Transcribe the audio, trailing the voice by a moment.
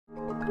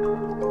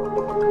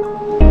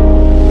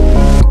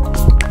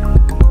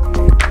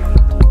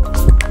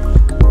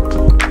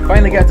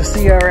Finally got the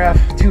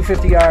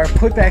CRF250r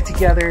put back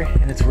together,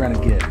 and it's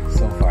running good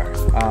so far.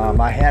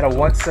 I had a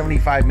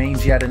 175 main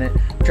jet in it,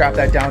 dropped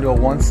that down to a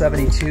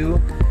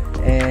 172,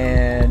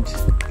 and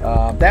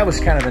that was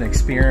kind of an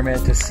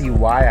experiment to see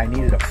why I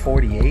needed a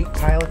 48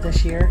 pilot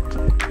this year,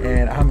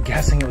 and I'm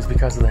guessing it was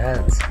because of the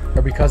heads,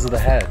 or because of the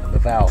head, the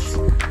valves.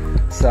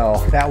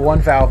 So that one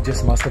valve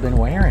just must have been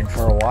wearing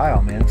for a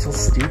while, man. I'm so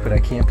stupid. I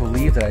can't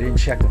believe that I didn't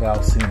check the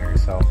valve sooner.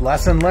 So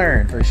lesson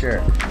learned for sure.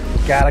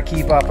 Gotta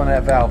keep up on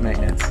that valve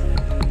maintenance.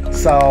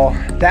 So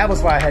that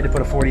was why I had to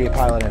put a 48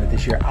 pilot in it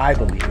this year, I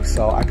believe.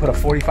 So I put a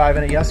 45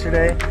 in it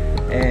yesterday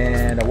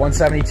and a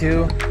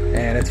 172,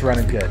 and it's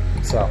running good.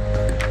 So,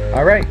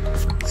 all right.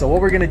 So what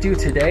we're gonna do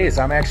today is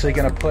I'm actually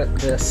gonna put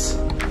this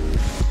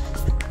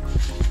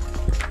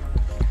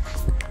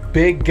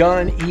Big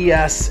Gun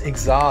ES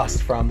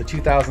exhaust from the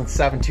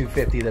 2007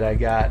 250 that I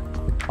got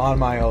on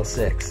my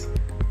 06.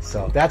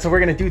 So that's what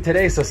we're gonna do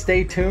today, so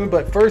stay tuned.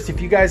 But first,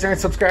 if you guys aren't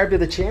subscribed to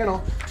the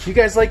channel, if you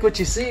guys like what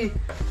you see,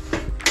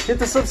 hit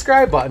the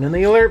subscribe button and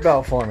the alert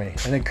bell for me.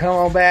 And then come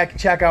on back and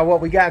check out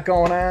what we got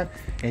going on.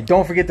 And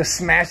don't forget to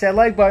smash that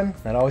like button.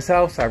 That always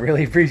helps. I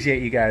really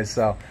appreciate you guys.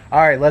 So, all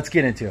right, let's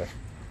get into it.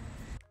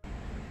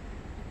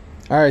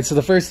 All right, so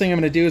the first thing I'm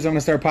gonna do is I'm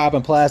gonna start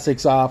popping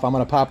plastics off. I'm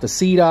gonna pop the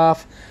seat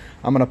off.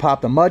 I'm gonna pop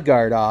the mud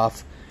guard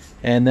off,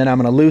 and then I'm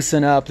gonna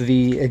loosen up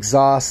the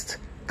exhaust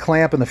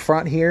clamp in the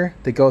front here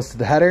that goes to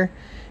the header,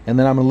 and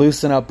then I'm gonna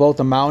loosen up both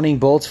the mounting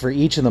bolts for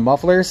each of the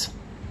mufflers,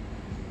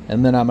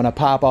 and then I'm gonna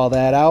pop all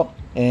that out,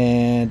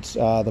 and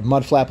the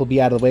mud flap will be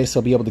out of the way,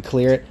 so I'll be able to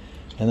clear it,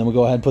 and then we'll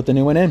go ahead and put the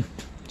new one in.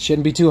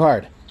 Shouldn't be too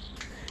hard.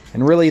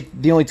 And really,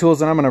 the only tools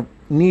that I'm gonna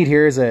need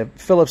here is a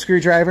Phillips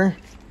screwdriver,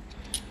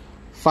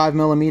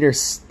 5mm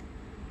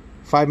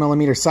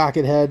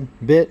socket head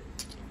bit,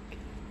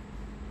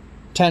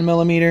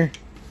 10mm,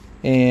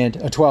 and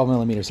a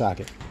 12mm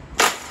socket.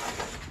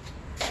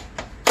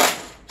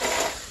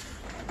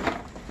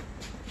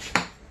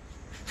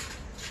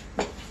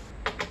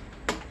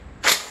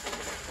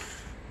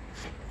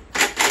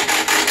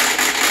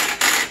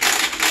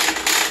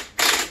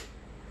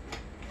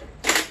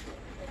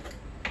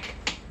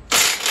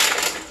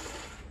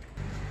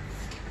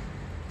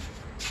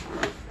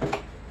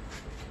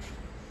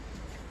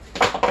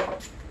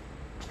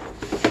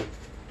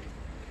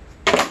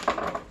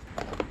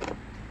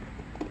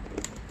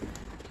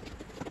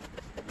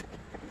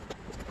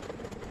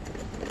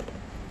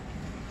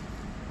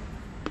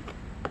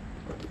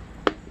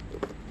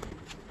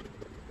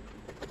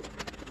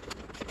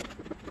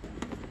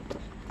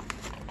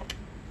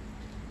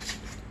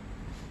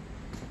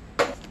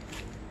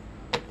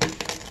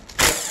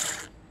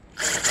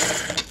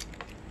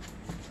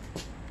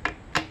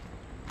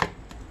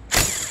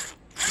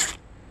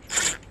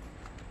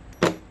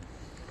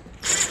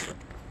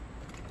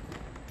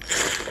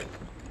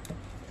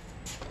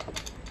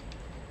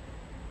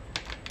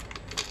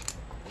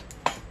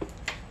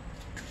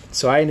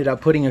 So I ended up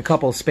putting a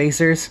couple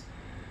spacers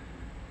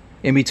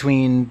in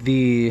between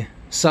the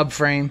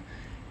subframe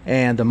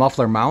and the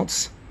muffler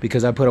mounts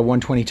because I put a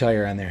 120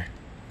 tire on there.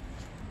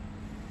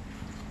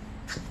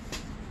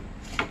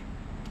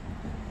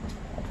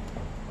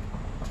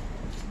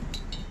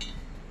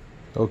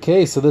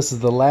 Okay, so this is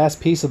the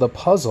last piece of the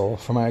puzzle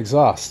for my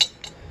exhaust.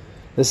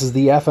 This is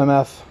the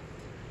FMF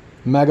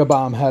Mega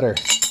Bomb header.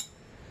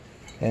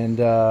 And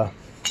I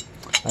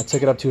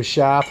took it up to a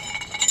shop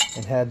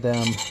and had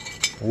them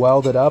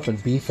weld it up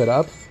and beef it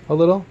up a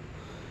little.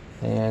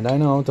 And I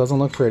know it doesn't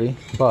look pretty,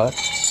 but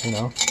you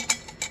know,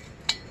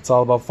 it's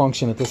all about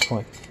function at this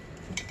point.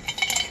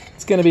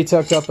 It's gonna be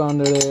tucked up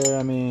under there.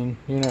 I mean,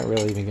 you're not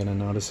really even gonna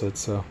notice it,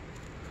 so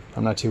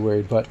I'm not too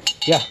worried. But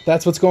yeah,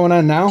 that's what's going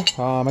on now.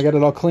 I got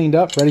it all cleaned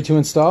up, ready to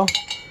install.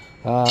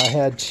 I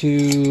had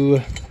to,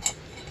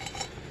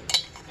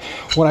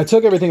 when I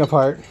took everything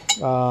apart,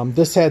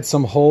 this had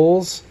some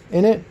holes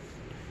in it,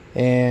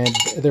 and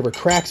there were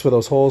cracks where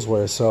those holes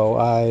were, so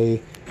I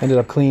ended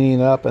up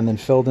cleaning it up and then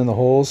filled in the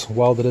holes,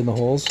 welded in the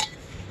holes,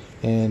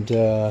 and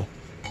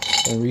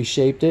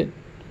reshaped it.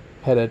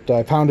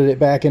 I pounded it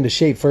back into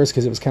shape first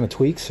because it was kind of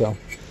tweaked. So,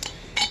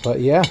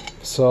 but yeah,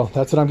 so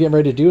that's what I'm getting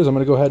ready to do. Is I'm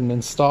going to go ahead and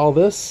install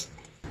this.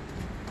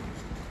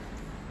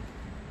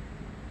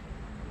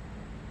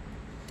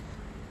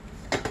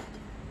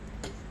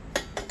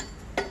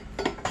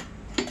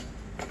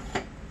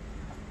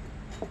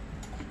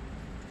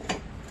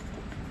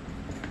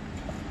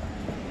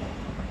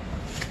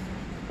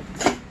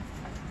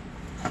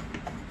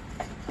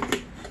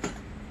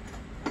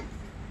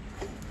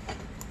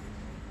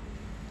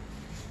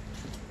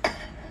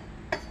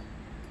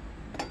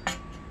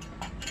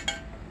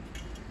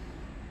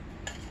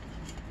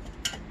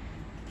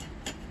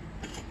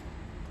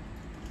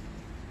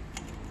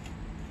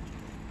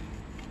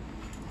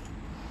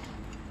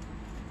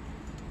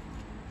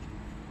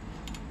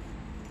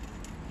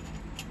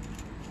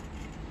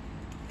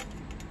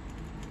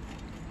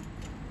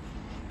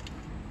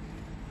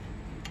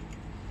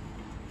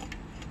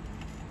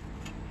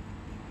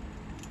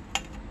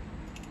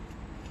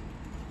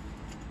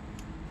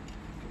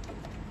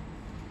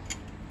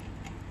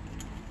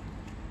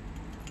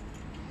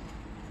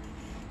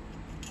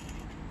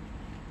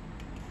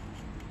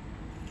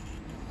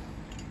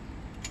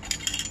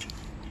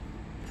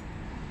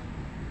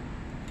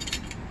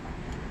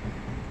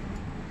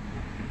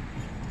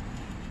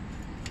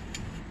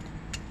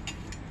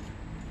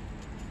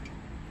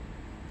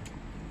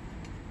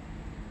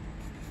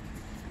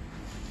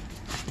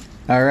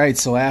 Alright,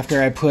 so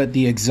after I put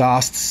the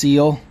exhaust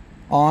seal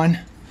on,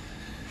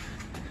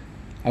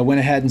 I went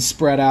ahead and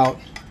spread out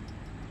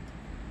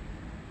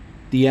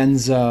the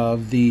ends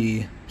of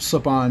the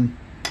slip-on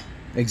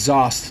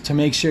exhaust to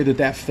make sure that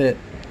that fit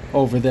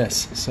over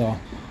this. So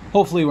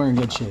hopefully we're in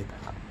good shape.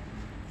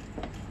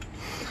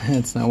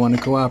 It's not wanting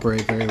to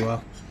cooperate very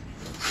well.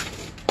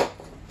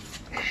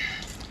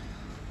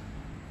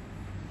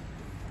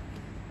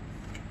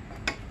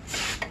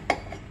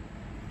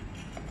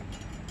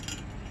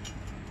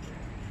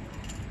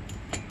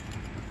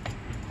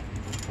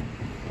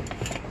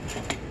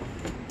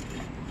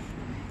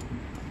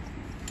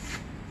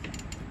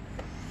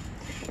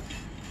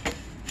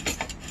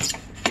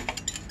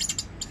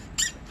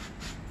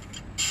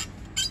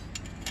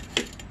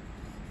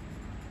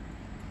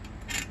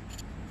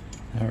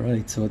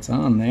 Alright, so it's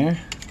on there.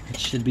 It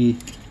should be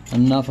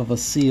enough of a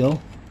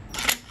seal.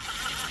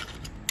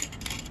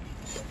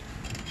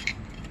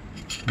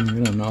 I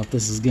don't know if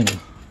this is gonna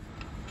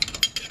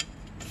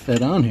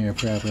fit on here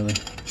properly.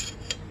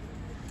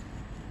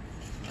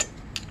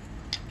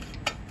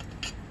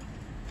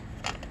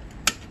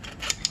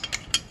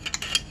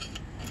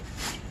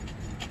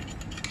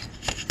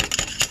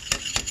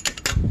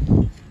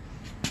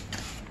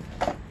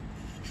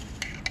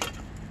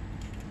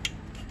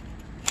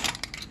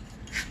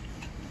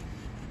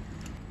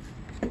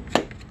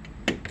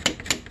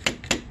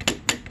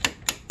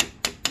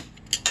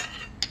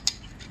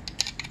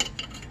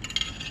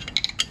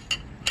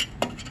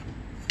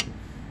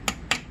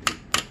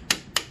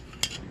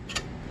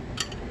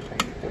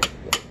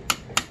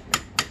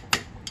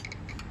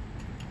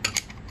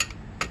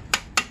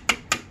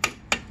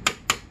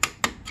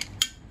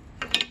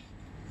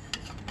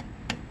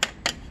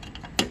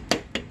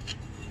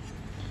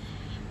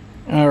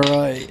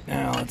 Alright,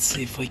 now let's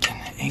see if we can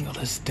angle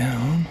this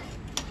down.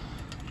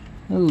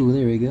 Oh,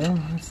 there we go.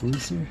 That's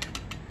looser.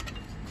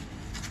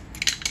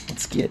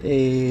 Let's get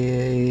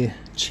a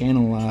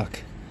channel lock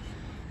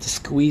to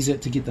squeeze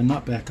it to get the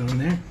nut back on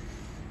there.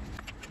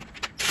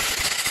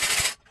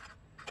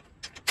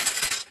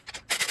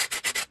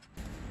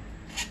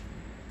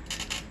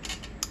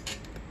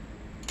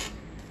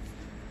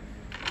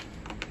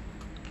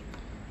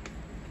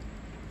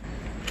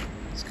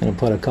 Just gonna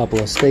put a couple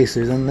of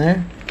spacers in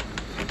there.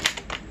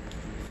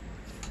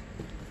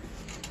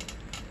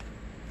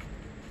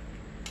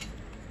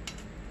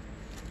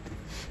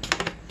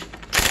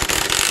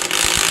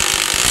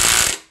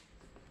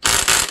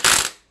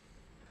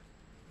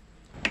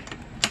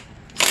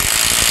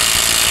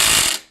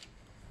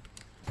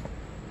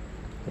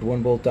 Put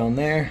one bolt down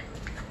there,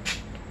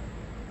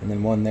 and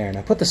then one there. And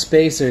I put the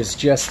spacers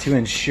just to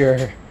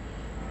ensure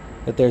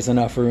that there's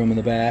enough room in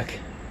the back.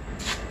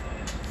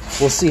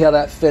 We'll see how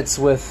that fits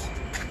with.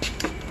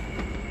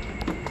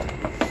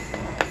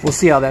 We'll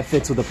see how that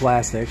fits with the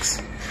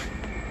plastics.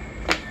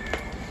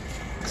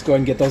 Let's go ahead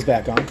and get those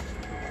back on.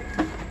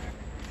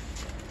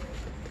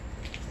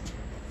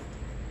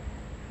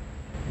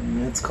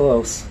 And that's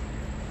close.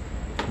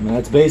 And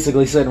that's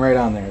basically sitting right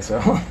on there. So.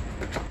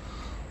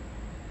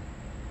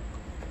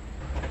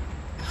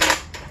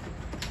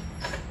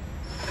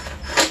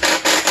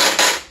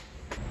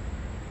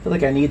 I feel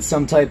like I need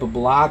some type of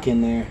block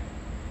in there.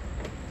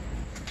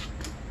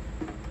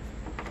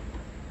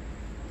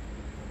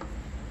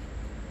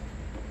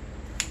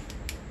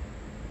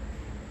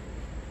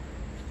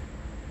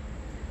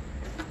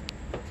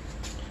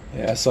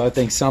 Yeah, so I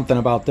think something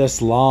about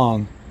this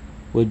long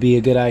would be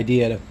a good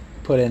idea to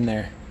put in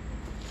there.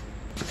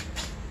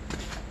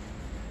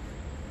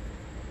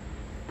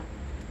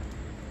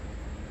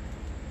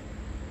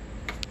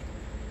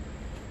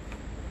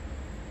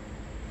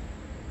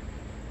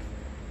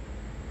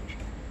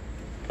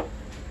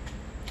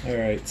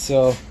 Alright,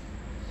 so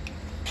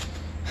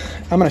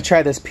I'm going to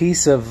try this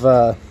piece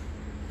of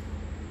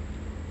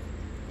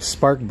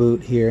spark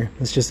boot here.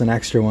 It's just an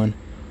extra one.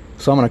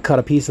 So I'm going to cut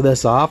a piece of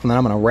this off, and then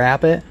I'm going to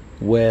wrap it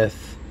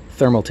with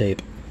thermal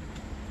tape.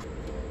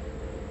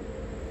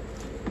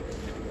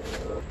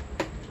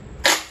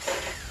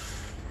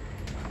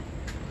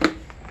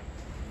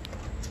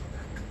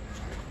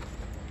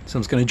 So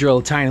I'm just going to drill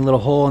a tiny little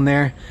hole in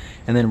there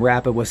and then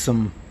wrap it with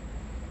some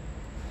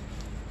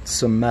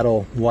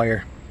metal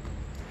wire.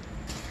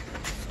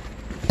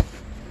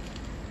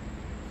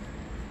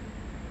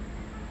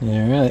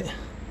 Alright,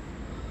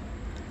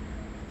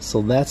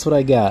 so that's what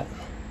I got.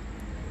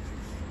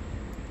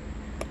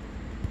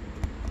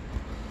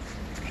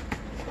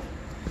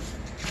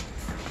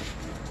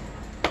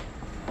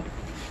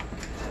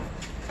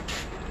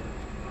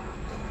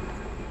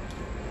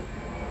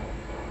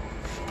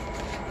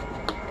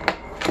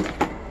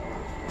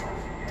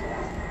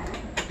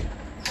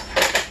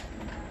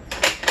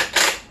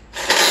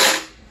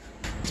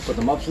 Let's put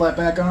the mud flap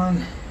back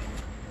on.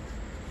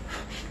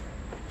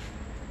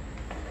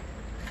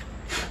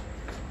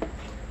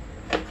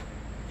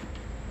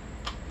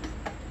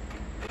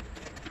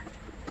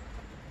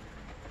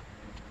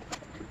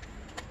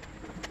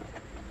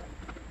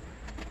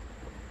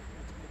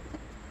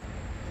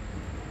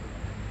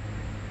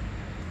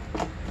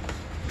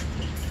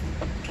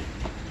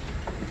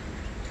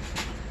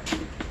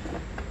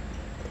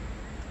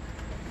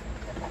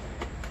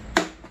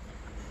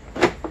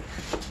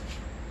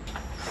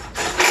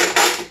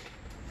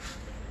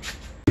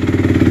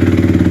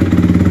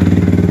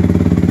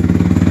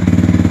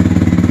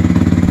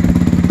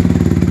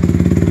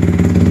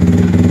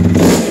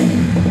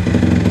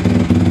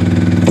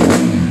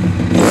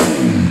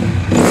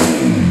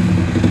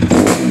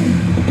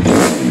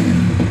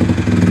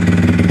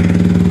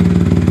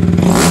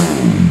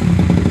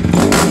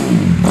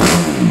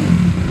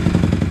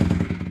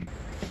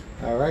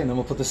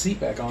 seat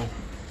back on.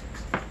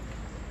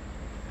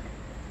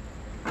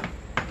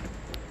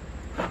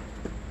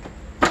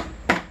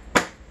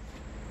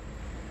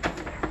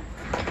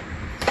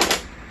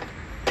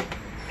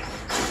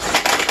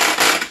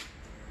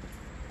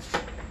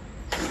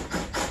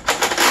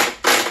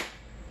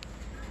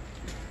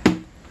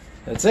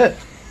 That's it.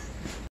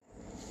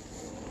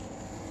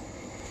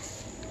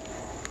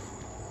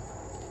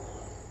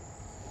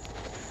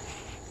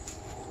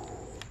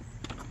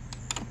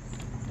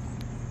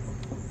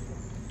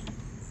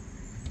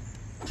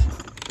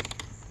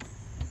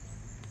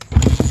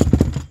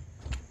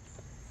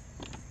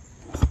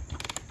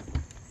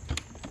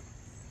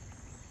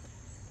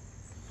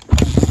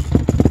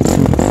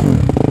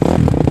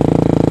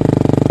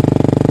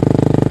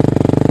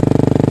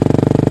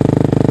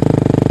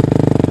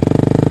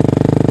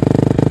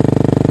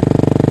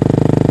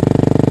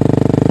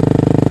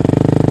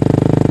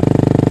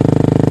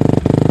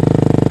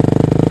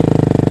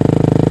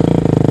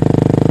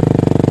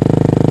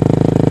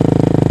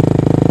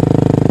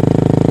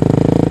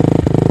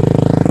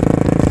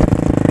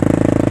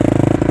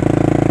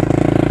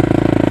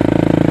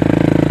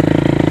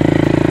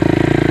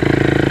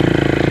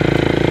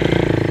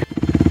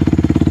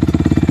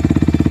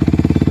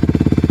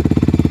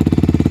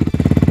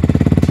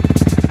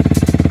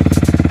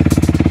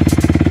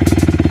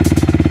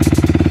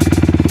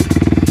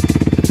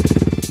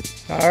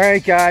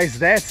 Alright guys,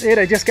 that's it.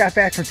 I just got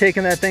back from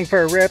taking that thing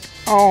for a rip.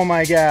 Oh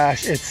my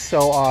gosh, it's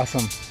so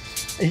awesome.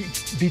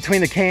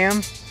 Between the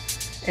cam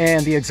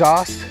and the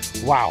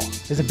exhaust, wow,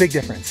 there's a big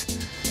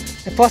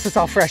difference. And plus it's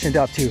all freshened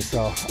up too,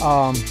 so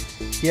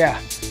yeah,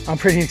 I'm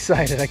pretty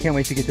excited. I can't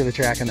wait to get to the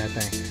track on that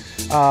thing.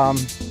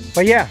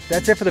 But yeah,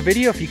 that's it for the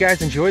video. If you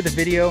guys enjoyed the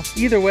video,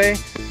 either way,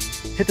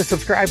 hit the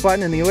subscribe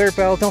button and the alert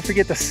bell. Don't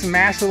forget to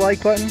smash the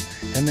like button.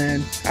 And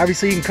then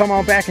obviously you can come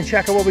on back and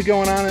check out what we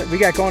got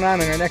going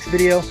on in our next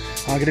video.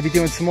 I'm going to be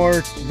doing some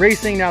more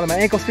racing now that my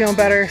ankle's feeling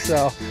better.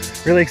 So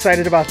really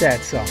excited about that.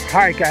 So all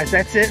right guys,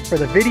 that's it for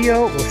the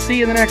video. We'll see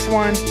you in the next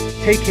one.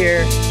 Take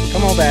care.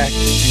 Come on back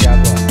and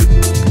God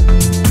bless.